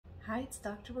Hi, it's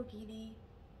Dr. Bogini.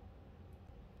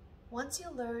 Once you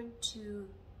learn to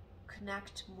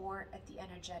connect more at the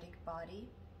energetic body,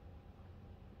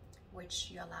 which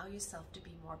you allow yourself to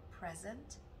be more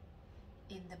present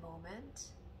in the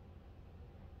moment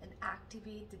and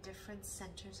activate the different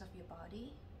centers of your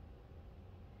body,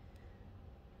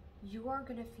 you are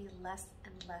going to feel less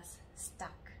and less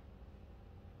stuck.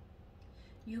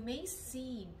 You may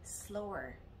seem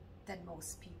slower than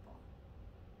most people,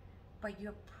 but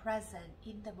you're present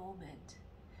in the moment.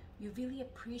 You're really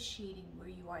appreciating where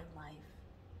you are in life.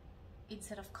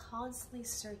 Instead of constantly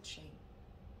searching,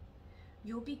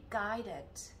 you'll be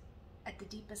guided at the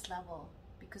deepest level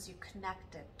because you're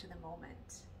connected to the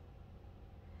moment.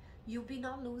 You'll be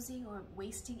not losing or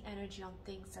wasting energy on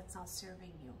things that's not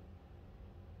serving you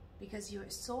because you're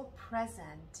so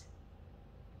present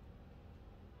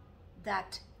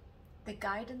that the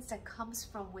guidance that comes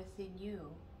from within you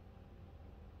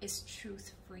is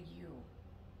truth for you.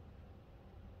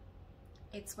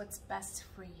 It's what's best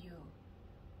for you.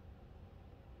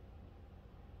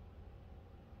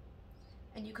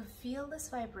 And you can feel this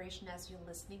vibration as you're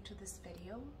listening to this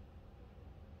video.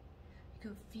 You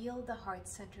can feel the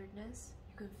heart-centeredness.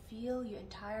 You can feel your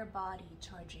entire body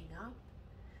charging up.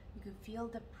 You can feel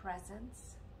the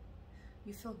presence.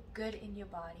 You feel good in your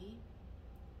body.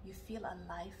 You feel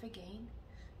alive again.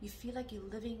 You feel like you're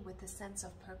living with a sense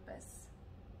of purpose.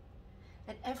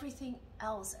 And everything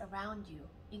else around you,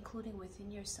 including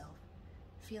within yourself,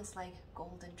 feels like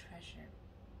golden treasure.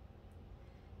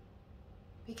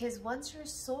 Because once you're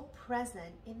so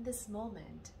present in this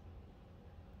moment,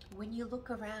 when you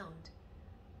look around,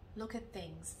 look at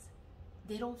things,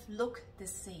 they don't look the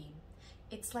same.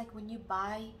 It's like when you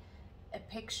buy a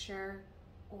picture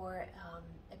or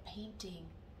a painting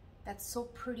that's so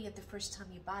pretty at the first time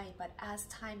you buy it, but as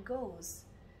time goes,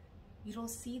 you don't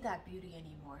see that beauty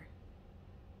anymore.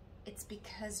 It's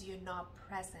because you're not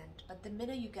present. But the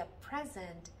minute you get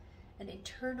present, an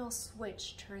internal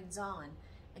switch turns on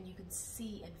and you can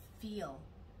see and feel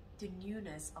the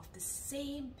newness of the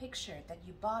same picture that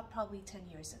you bought probably 10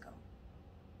 years ago.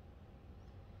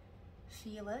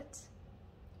 Feel it,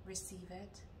 receive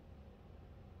it,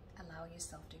 allow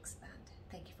yourself to expand.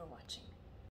 Thank you for watching.